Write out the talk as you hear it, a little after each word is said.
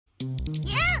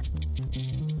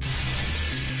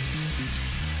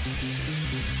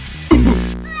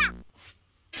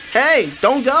Hey,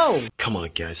 don't go! Come on,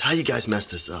 guys. How you guys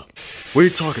messed this up? What are you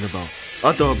talking about?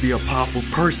 I thought it'd be a powerful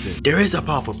person. There is a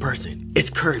powerful person. It's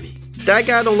Kirby. That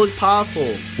guy don't look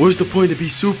powerful. What's the point to be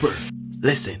super?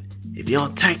 Listen, if you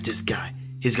don't attack this guy,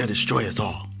 he's gonna destroy us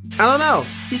all. I don't know.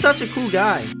 He's such a cool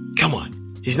guy. Come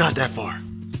on. He's not that far.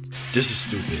 This is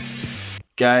stupid.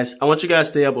 Guys, I want you guys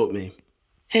to stay up with me.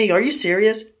 Hey, are you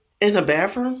serious? In the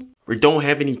bathroom? We don't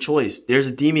have any choice. There's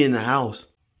a demon in the house.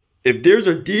 If there's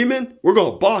a demon, we're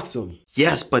gonna box him.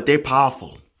 Yes, but they're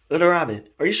powerful. Little Robin,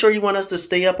 are you sure you want us to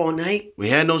stay up all night? We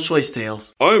had no choice,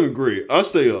 Tails. I agree. I'll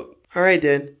stay up. Alright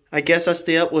then. I guess I'll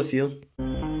stay up with you.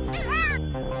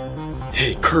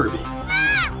 Hey, Kirby.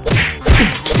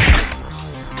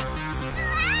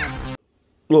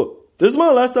 Look, this is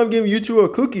my last time giving you two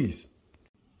cookies.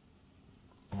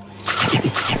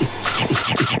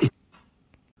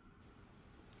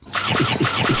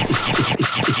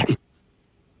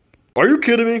 Are you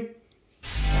kidding me?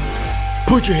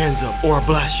 Put your hands up or I'll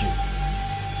blast you.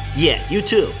 Yeah, you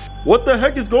too. What the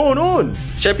heck is going on?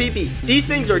 Shapipi, these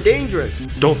things are dangerous.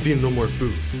 Don't feed them no more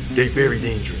food. They're very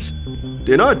dangerous.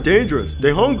 They're not dangerous.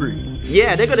 They're hungry.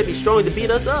 Yeah, they're gonna be strong to beat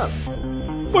us up.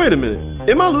 Wait a minute.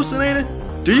 Am I hallucinating?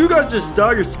 Do you guys just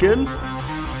dye your skin?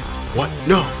 What?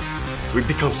 No. We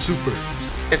become super.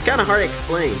 It's kind of hard to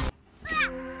explain.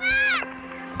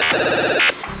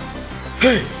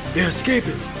 Hey, they're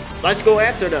escaping. Let's go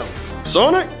after them.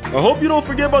 Sonic, I hope you don't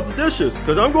forget about the dishes,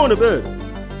 because I'm going to bed.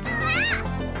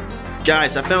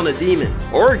 Guys, I found a demon.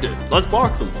 Alright then, let's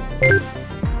box him.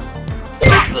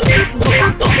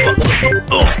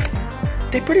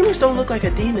 They pretty much don't look like a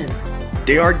demon.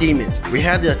 They are demons. We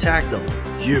had to attack them.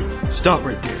 You, stop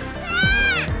right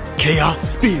there. Chaos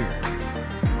Spear.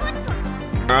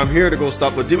 I'm here to go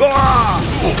stop the demon.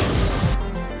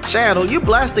 Shadow, you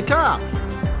blast the cop.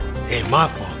 Ain't my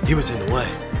fault. He was in the way.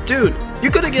 Dude,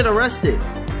 you could have get arrested.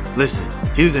 Listen,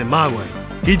 he was in my way.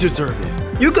 He deserved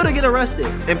it. You could have get arrested.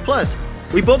 And plus,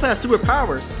 we both have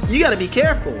superpowers. You gotta be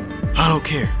careful. I don't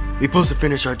care. We supposed to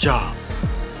finish our job.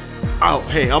 Oh,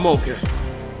 hey, I'm okay.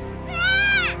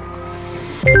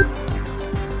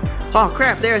 Oh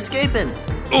crap, they're escaping.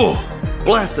 Oh,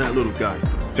 blast that little guy.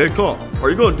 Hey, cop, are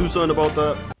you gonna do something about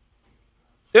that?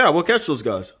 Yeah, we'll catch those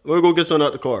guys. We'll go get something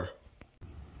out the car.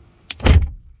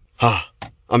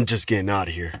 I'm just getting out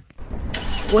of here.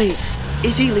 Wait,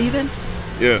 is he leaving?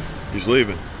 Yeah, he's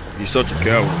leaving. He's such a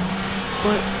coward.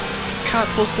 But Cat's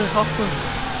supposed to help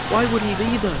us. Why would he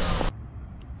leave us?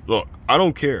 Look, I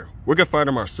don't care. We're gonna fight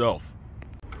him ourselves.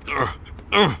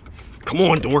 Come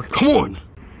on, Dork, come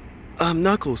on.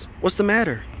 Knuckles, what's the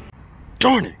matter?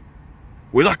 Darn it.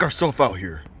 We lock ourselves out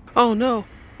here. Oh no,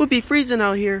 we'll be freezing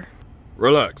out here.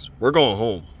 Relax, we're going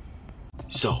home.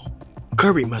 So,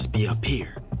 Kirby must be up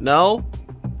here. No,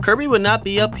 Kirby would not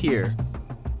be up here.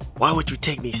 Why would you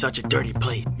take me such a dirty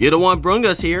plate? You're the one who brung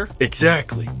us here.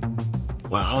 Exactly.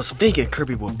 Well, I was thinking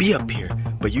Kirby will be up here,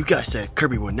 but you guys said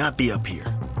Kirby will not be up here.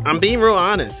 I'm being real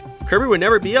honest. Kirby would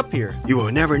never be up here. You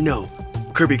will never know.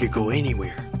 Kirby could go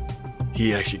anywhere.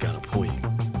 He actually got a point.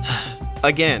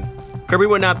 Again, Kirby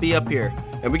would not be up here,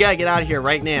 and we gotta get out of here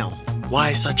right now.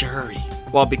 Why such a hurry?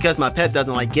 Well, because my pet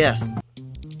doesn't like guests.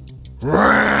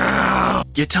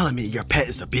 You're telling me your pet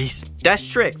is a beast? That's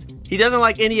Tricks. He doesn't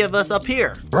like any of us up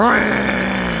here.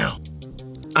 I'm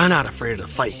not afraid to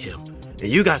fight him. And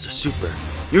you guys are super.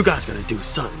 You guys gotta do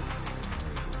something.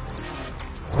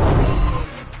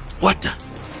 What the?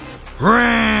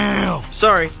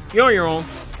 Sorry, you're on your own.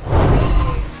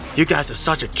 You guys are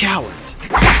such a coward.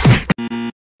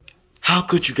 How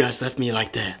could you guys left me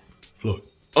like that? Look,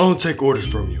 I don't take orders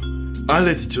from you. I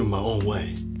listen to my own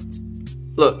way.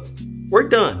 Look, we're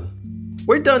done.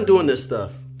 We're done doing this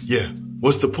stuff. Yeah,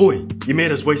 what's the point? You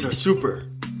made us waste our super.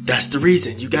 That's the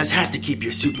reason you guys have to keep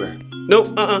your super.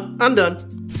 Nope, I'm done.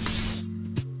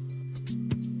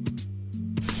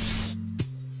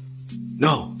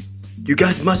 No, you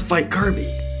guys must fight Kirby.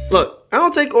 Look, I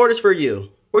don't take orders for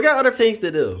you. We got other things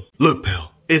to do. Look,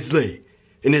 pal, it's late,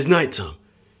 and it's nighttime.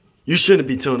 You shouldn't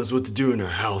be telling us what to do in our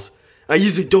house. I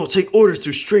usually don't take orders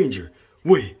to a stranger.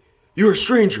 Wait, you're a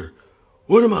stranger.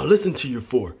 What am I listening to you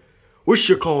for? We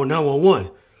should call 911.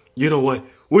 You know what?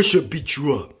 We should beat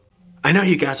you up. I know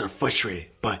you guys are frustrated,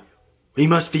 but we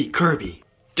must feed Kirby.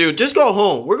 Dude, just go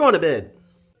home. We're going to bed.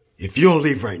 If you don't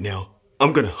leave right now,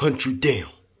 I'm gonna hunt you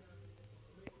down.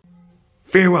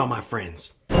 Farewell, my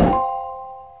friends.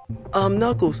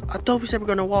 Knuckles, I thought we said we're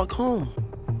gonna walk home.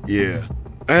 Yeah,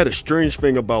 I had a strange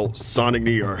thing about Sonic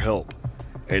need our help,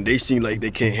 and they seem like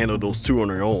they can't handle those two on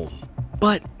their own.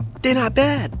 But they're not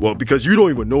bad. Well, because you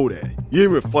don't even know that. You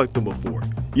didn't even fight them before.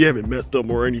 You haven't met them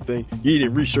or anything. You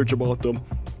didn't research about them.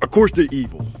 Of course they're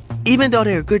evil. Even though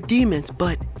they're good demons,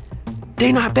 but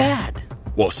they're not bad.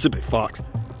 Well, sip it, Fox.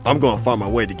 I'm gonna find my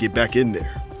way to get back in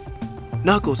there.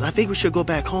 Knuckles, I think we should go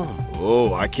back home.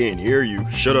 Oh, I can't hear you.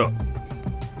 Shut up.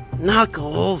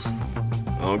 Knuckles.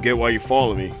 I don't get why you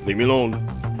follow me. Leave me alone.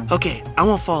 Okay, I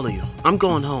won't follow you. I'm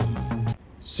going home.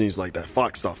 Seems like that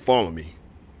Fox stopped following me.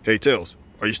 Hey, Tails,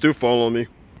 are you still following me?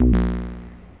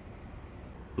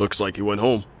 Looks like he went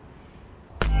home.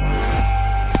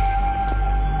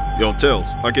 Yo, Tails,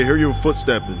 I can hear you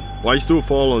footstepping. Why you still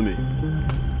following me?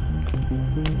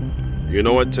 You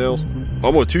know what, Tails? I'm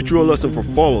gonna teach you a lesson for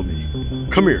following me.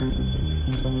 Come here.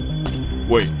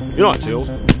 Wait, you're not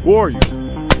Tails. Who are you?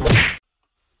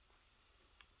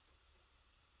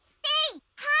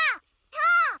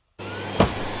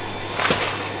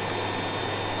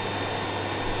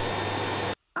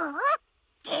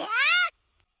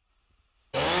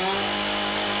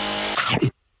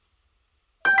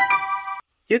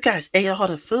 You guys ate all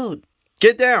the food.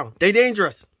 Get down. They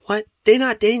dangerous. What? They're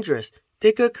not dangerous.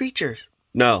 They're good creatures.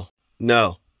 No.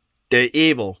 They're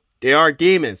evil. They are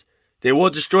demons. They will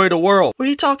destroy the world. What are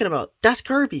you talking about? That's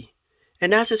Kirby.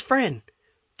 And that's his friend.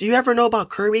 Do you ever know about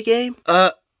Kirby game?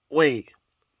 Wait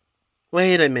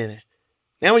a minute.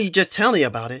 Now you just tell me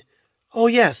about it. Oh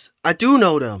yes, I do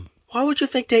know them. Why would you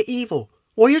think they're evil?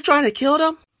 Were you trying to kill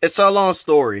them? It's a long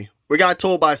story. We got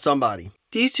told by somebody.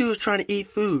 These two was trying to eat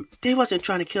food. They wasn't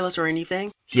trying to kill us or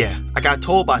anything. Yeah, I got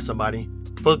told by somebody.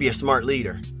 Supposed to be a smart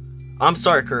leader. I'm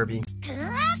sorry, Kirby.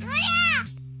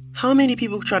 How many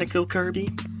people try to kill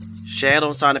Kirby? Shadow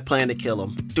and Sonic plan to kill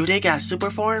him. Do they got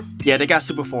super form? Yeah, they got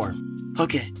super form.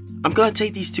 Okay, I'm gonna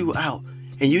take these two out,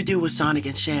 and you deal with Sonic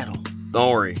and Shadow.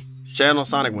 Don't worry. Shadow and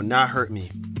Sonic will not hurt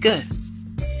me. Good.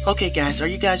 Okay, guys, are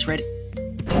you guys ready?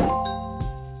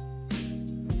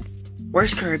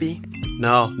 Where's Kirby?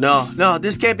 No,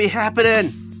 this can't be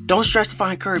happening. Don't stress to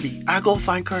find Kirby. I'll go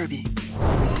find Kirby.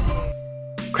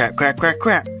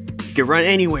 Crap. You can run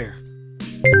anywhere.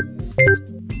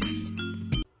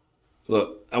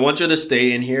 Look, I want you to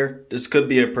stay in here. This could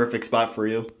be a perfect spot for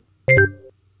you.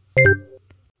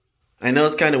 I know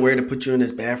it's kind of weird to put you in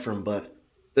this bathroom, but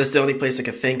that's the only place I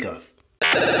can think of.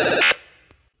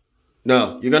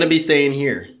 No, you're gonna be staying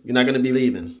here. You're not gonna be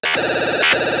leaving.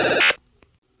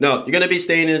 No, you're gonna be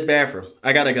staying in this bathroom.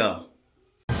 I gotta go.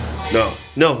 No.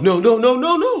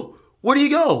 Where do you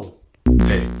go?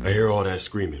 Hey, I hear all that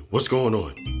screaming. What's going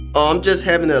on? Oh, I'm just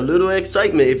having a little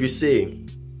excitement, if you see.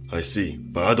 I see,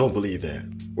 but I don't believe that.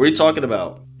 What are you talking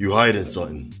about? You hiding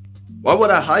something. Why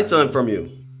would I hide something from you?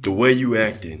 The way you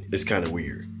acting is kind of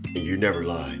weird, and you never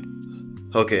lie.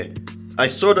 Okay, I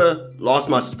sorta lost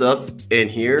my stuff in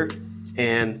here,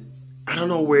 and I don't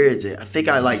know where is it. I think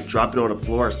I dropped it on the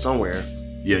floor somewhere.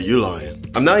 Yeah, you're lying.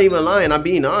 I'm not even lying, I'm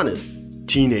being honest.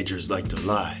 Teenagers like to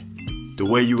lie. The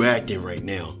way you acting right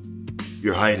now,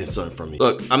 you're hiding something from me.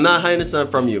 Look, I'm not hiding something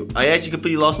from you. I actually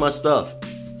completely lost my stuff.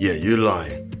 Yeah, you're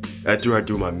lying. After I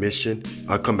do my mission,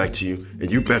 I'll come back to you,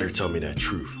 and you better tell me that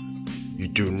truth. You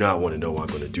do not want to know what I'm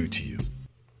going to do to you.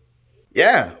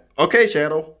 Yeah, okay,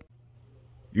 Shadow.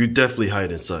 You definitely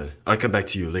hiding something. I'll come back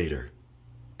to you later.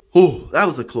 Oh, that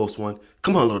was a close one.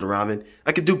 Come on, little Robin.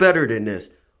 I can do better than this.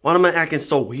 Why am I acting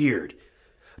so weird?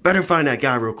 Better find that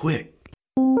guy real quick.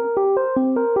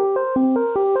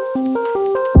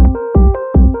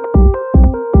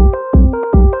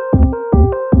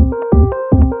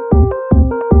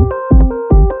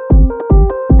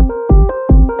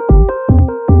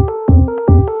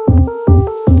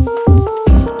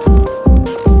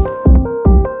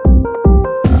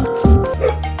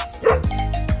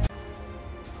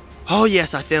 Oh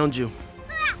yes, I found you.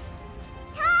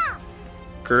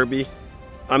 Kirby,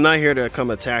 I'm not here to come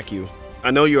attack you.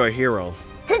 I know you're a hero.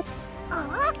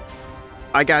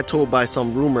 I got told by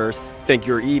some rumors think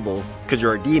you're evil because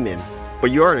you're a demon.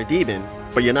 But you are a demon,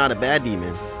 but you're not a bad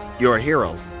demon. You're a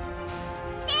hero.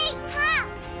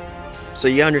 So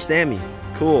you understand me?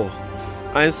 Cool.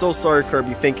 I am so sorry,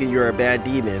 Kirby, thinking you're a bad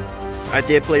demon. I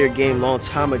did play your game long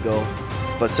time ago,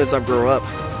 but since I grew up,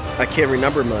 I can't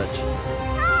remember much.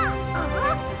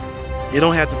 You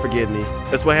don't have to forgive me.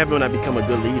 That's what happened when I become a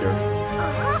good leader.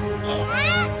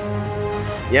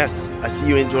 Yes, I see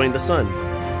you enjoying the sun.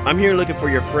 I'm here looking for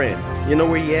your friend. You know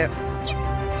where he at?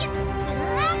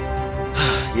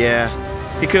 Yeah,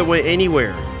 he could have went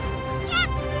anywhere.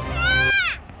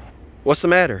 What's the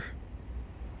matter?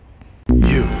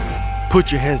 You,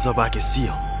 put your hands up, I can see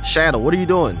him. Shadow, what are you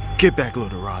doing? Get back,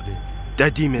 little Robin.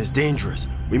 That demon is dangerous.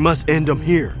 We must end him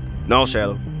here. No,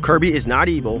 Shadow. Kirby is not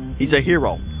evil. He's a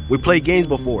hero. We played games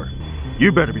before.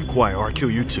 You better be quiet or I'll kill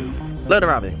you too. Little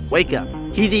Robin, wake up.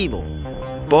 He's evil.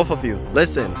 Both of you,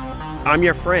 listen. I'm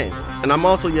your friend, and I'm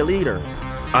also your leader.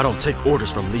 I don't take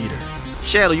orders from leader.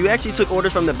 Shadow, you actually took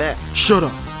orders from the bat. Shut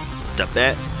up. The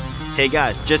bat? Hey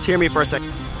guys, just hear me for a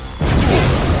second.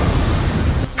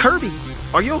 Kirby,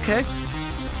 are you okay?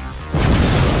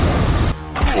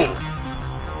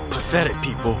 Pathetic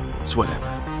people. It's whatever.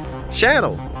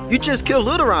 Shadow, you just killed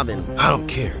Little Robin. I don't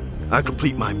care. I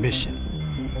complete my mission.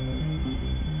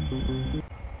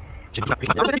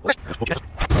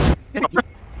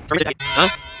 Huh?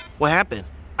 What happened?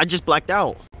 I just blacked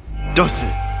out. Does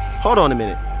it? Hold on a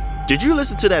minute. Did you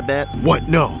listen to that bat? What?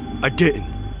 No, I didn't.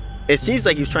 It seems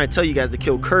like he was trying to tell you guys to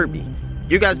kill Kirby.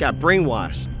 You guys got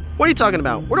brainwashed. What are you talking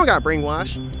about? We don't got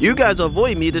brainwashed. You guys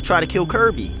avoid me to try to kill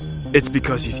Kirby. It's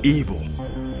because he's evil.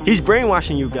 He's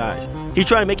brainwashing you guys. He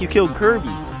tried to make you kill Kirby.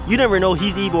 You never know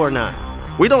he's evil or not.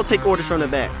 We don't take orders from the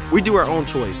back. We do our own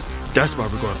choice. That's why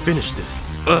we're gonna finish this.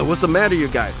 What's the matter, you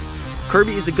guys?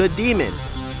 Kirby is a good demon.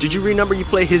 Did you remember you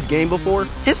played his game before?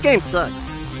 His game sucks.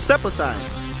 Step aside.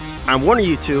 I'm warning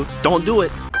you two, don't do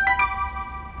it.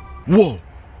 Whoa,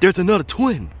 there's another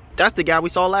twin. That's the guy we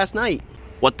saw last night.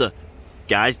 What the?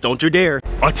 Guys, don't you dare.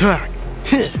 Attack.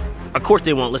 Of course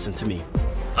they won't listen to me.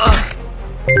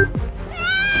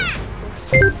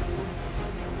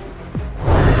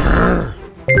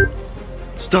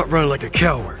 Stop running like a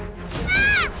coward.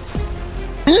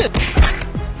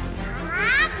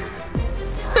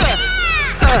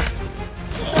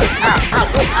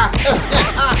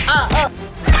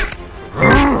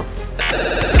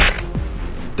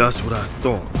 That's what I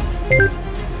thought.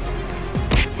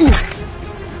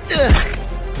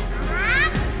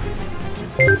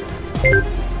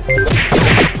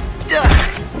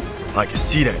 I can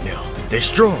see that now. They're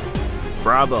strong.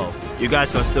 Bravo. You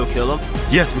guys gonna still kill him?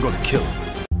 Yes, we're gonna kill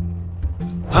him.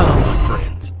 Hello, my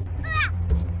friends.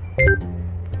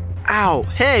 Ow.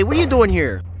 Hey, what are you doing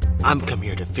here? I'm come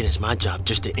here to finish my job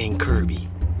just to end Kirby.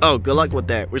 Oh, good luck with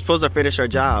that. We're supposed to finish our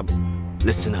job.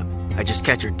 Listen up. I just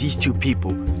captured these two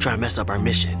people trying to mess up our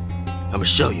mission. I'ma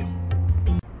show you.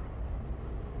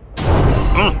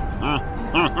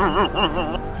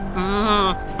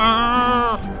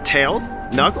 Tails?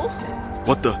 Knuckles?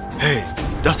 What the? Hey,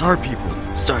 that's our people.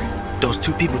 Sorry, those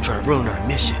two people trying to ruin our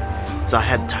mission, so I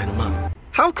had to tie them up.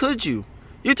 How could you?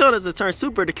 You told us to turn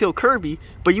super to kill Kirby,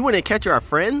 but you wouldn't catch our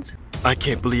friends? I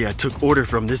can't believe I took order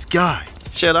from this guy.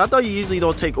 Shit, I thought you usually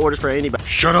don't take orders from anybody.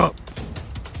 Shut up!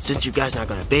 Since you guys not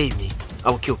gonna obey me, I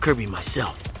will kill Kirby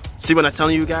myself. See what I'm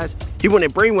telling you guys? He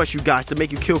wouldn't brainwash you guys to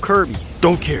make you kill Kirby.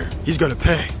 Don't care. He's gonna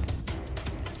pay.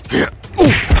 Yeah.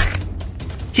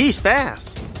 He's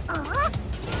fast.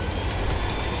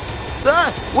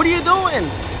 What are you doing?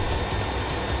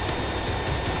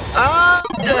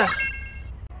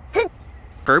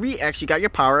 Kirby actually got your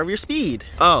power of your speed.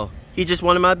 Oh, he just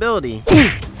wanted my ability.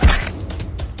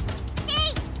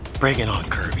 Bring it on,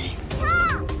 Kirby.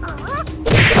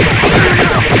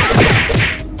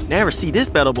 Never see this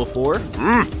battle before.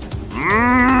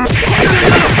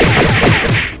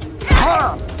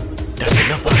 That's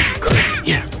enough of you, Kirby.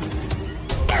 Yeah.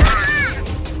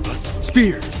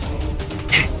 Spear.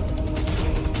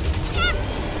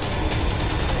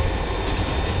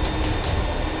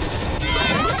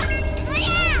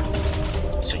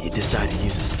 So you decided to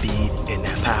use the speed and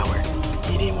that power.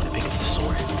 You didn't want to pick up the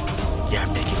sword. You're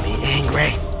making me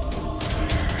angry.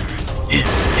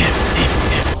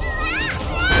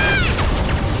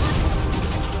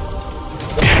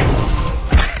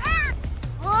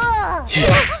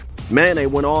 Man, they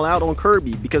went all out on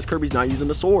Kirby because Kirby's not using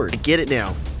the sword. I get it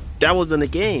now. That was in the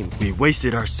game. We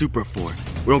wasted our super form.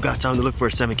 We don't got time to look for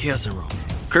a 7 chaos in a row.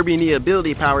 Kirby need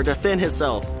ability power to defend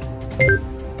himself.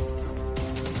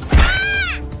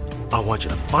 I want you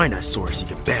to find that sword so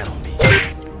you can battle me.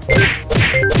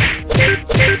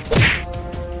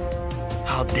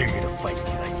 How dare you to fight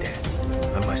me like that?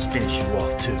 I must finish you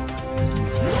off too.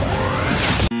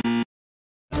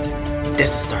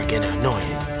 This is start getting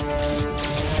annoying.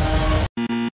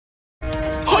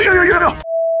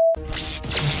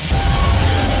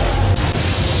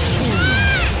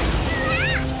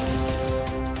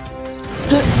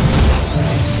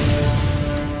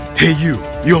 Hey you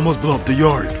almost blew up the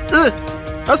yard.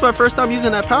 That's my first time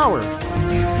using that power.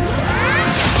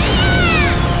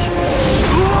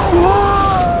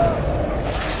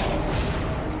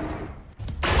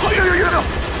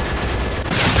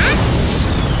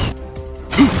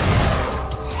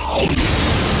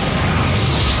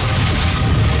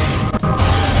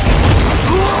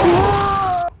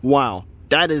 Wow,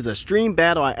 that is a stream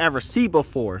battle I ever see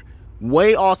before.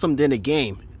 Way awesome than the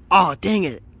game. Aw, dang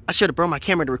it. I should have brought my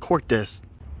camera to record this.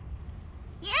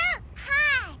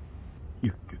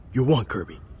 You won,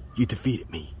 Kirby. You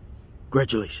defeated me.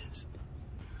 Congratulations.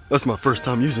 That's my first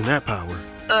time using that power.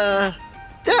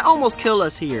 That almost killed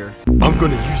us here. I'm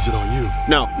gonna use it on you.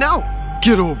 No.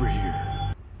 Get over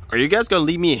here. Are you guys gonna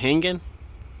leave me hanging?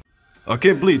 I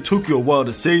can't believe it took you a while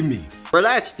to save me.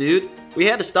 Relax, dude. We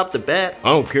had to stop the bet. I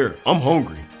don't care. I'm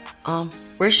hungry.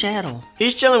 Where's Shadow?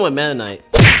 He's chilling with Mennonite.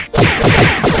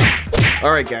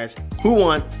 Alright, guys. Who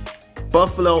want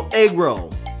buffalo egg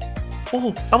roll?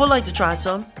 Oh, I would like to try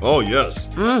some. Oh, yes.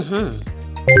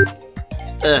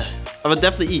 I would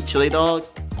definitely eat chili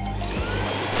dogs.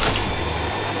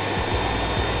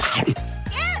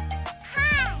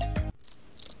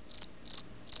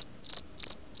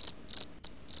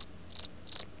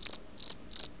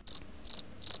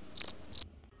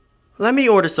 Let me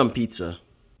order some pizza.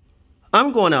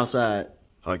 I'm going outside.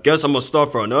 I guess I'm gonna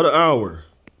start for another hour.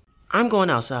 I'm going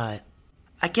outside.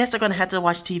 I guess I'm gonna have to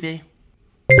watch TV.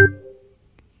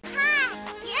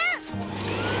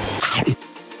 Hi, you.